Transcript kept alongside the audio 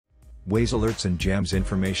Waze Alerts and Jams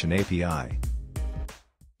Information API.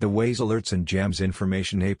 The Waze Alerts and Jams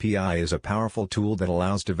Information API is a powerful tool that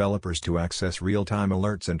allows developers to access real-time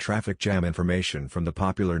alerts and traffic jam information from the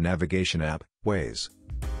popular navigation app, Waze.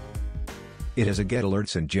 It has a Get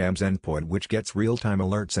Alerts and Jams endpoint which gets real-time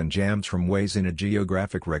alerts and jams from Waze in a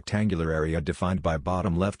geographic rectangular area defined by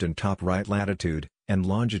bottom left and top right latitude and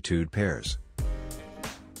longitude pairs.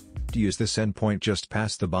 To use this endpoint, just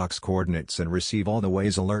pass the box coordinates and receive all the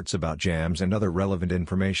Waze alerts about jams and other relevant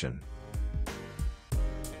information.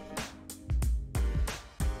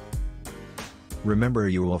 Remember,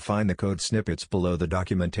 you will find the code snippets below the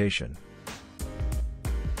documentation.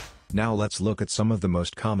 Now let's look at some of the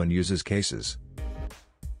most common use cases.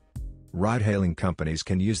 Ride-hailing companies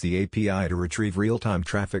can use the API to retrieve real-time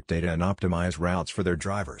traffic data and optimize routes for their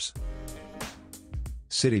drivers.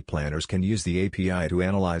 City planners can use the API to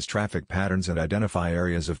analyze traffic patterns and identify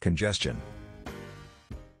areas of congestion.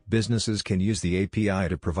 Businesses can use the API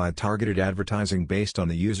to provide targeted advertising based on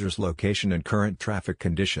the user's location and current traffic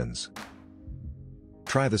conditions.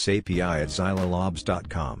 Try this API at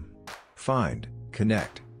xylolabs.com. Find,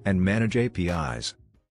 connect, and manage APIs.